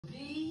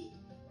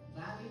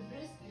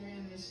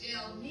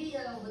Michelle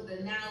Mia with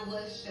the Now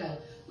What Show.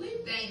 We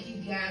thank you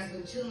guys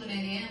for tuning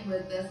in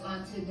with us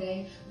on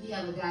today. We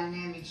have a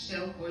dynamic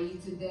show for you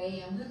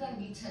today, and we're going to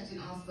be touching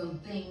on some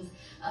things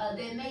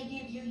that may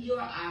give you your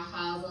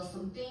ahas, or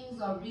some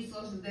things or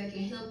resources that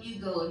can help you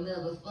go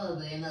another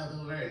further, in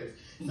other words.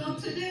 So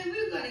today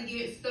we're going to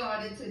get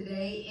started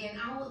today, and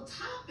our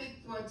topic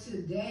for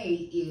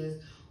today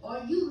is,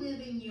 are you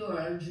living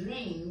your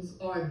dreams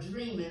or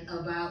dreaming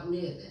about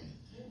living?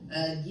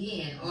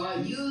 Again, are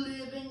you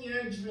living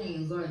your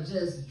dreams or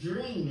just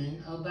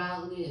dreaming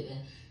about living?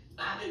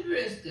 Bobby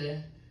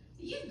Brisker,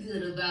 you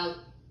good about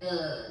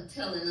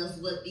telling us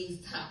what these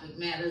topic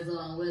matters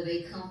are and where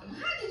they come from.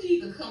 How did you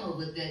even come up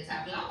with that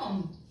topic?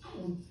 I'm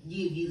gonna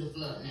give you the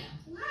floor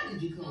now. How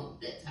did you come up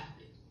with that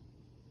topic?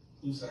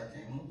 Who said I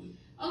came up with?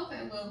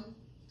 Okay, well,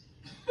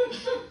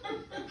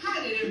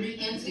 how did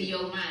it enter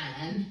your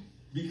mind?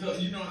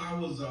 Because I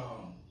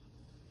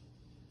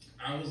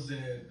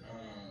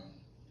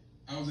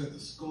was at the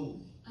school.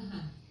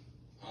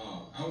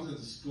 I was at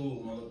the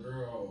school. My little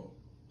girl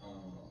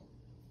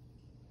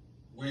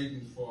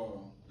waiting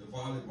for the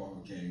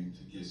volleyball game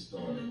to get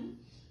started,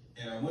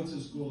 and I went to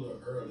the school a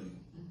little early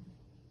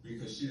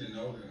because she didn't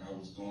know that I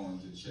was going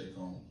to check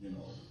on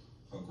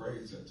her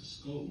grades at the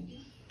school,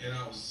 and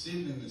I was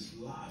sitting in this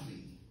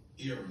lobby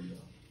area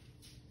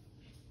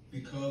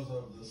because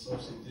of the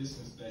social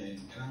distance thing,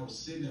 and I was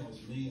sitting there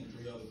with me and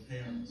 3 other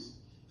parents,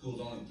 because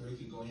only 3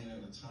 could go in at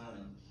a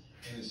time,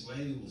 and this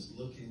lady was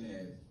looking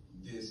at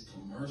this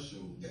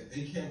commercial that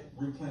they kept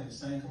replaying the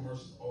same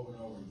commercials over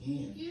and over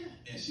again,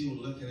 and she was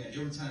looking at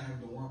every time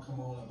the one come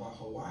on about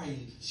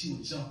Hawaii, she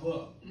would jump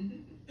up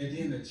and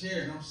then the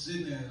chair, and I'm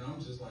sitting there and I'm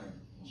just like,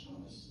 what's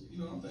wrong with this?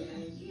 I'm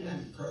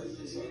thinking,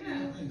 crazy or something.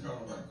 I ain't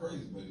calling her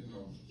crazy, but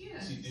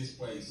she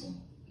displayed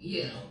some.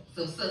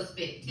 Some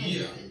suspect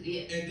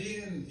tendencies. And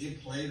then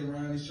it played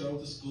around and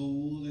showed the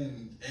school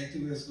and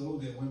activity at school,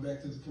 then went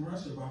back to the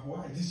commercial about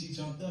Hawaii. Then she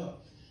jumped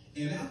up.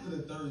 And after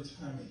the 3rd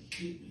time, it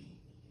hit me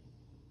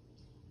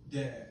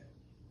that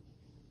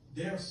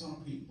there are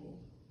some people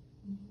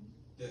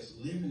that's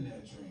living their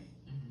dream.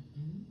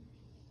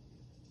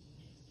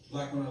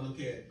 Like when I look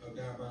at a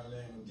guy by the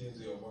name of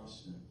Denzel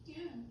Washington.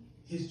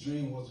 His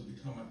dream was to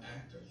become an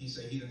actor. He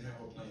said he didn't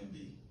have a plan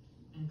B.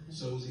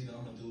 So it was either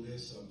I'm going to do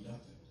this or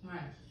nothing.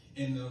 Right.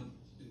 And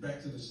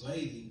back to this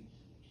lady,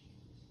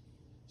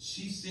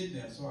 she's sitting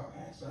there. So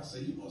I asked her, I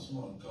said, you must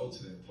want to go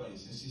to that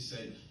place. And she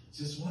said,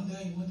 just one day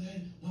I want to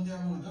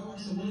go. I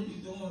said, what are you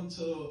doing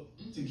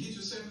to get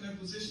yourself in that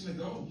position to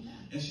go?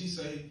 And she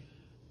said,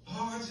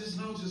 oh, I just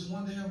know just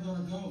one day I'm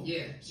going to go.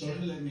 So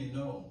it let me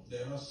know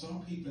there are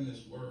some people in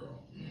this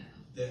world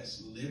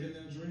that's living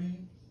their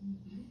dream,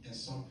 and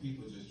some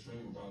people just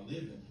dream about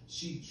living.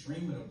 She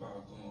dreaming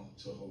about going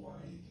to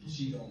Hawaii.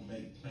 She don't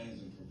make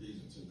plans and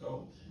provisions to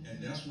go.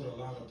 And that's what a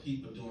lot of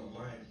people do in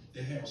life.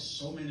 They have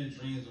so many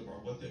dreams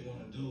about what they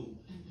want to do,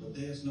 but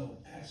there's no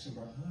action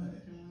behind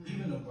it.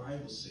 Even the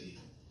Bible says,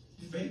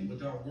 faith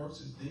without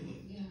works is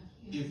dead.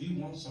 If you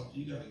want something,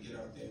 you got to get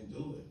out there and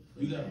do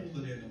it. You got to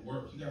put in the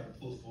work. You got to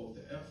put forth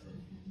the effort.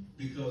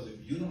 Because if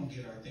you don't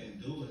get out there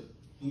and do it,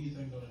 who you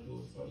think going to do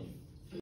it for you?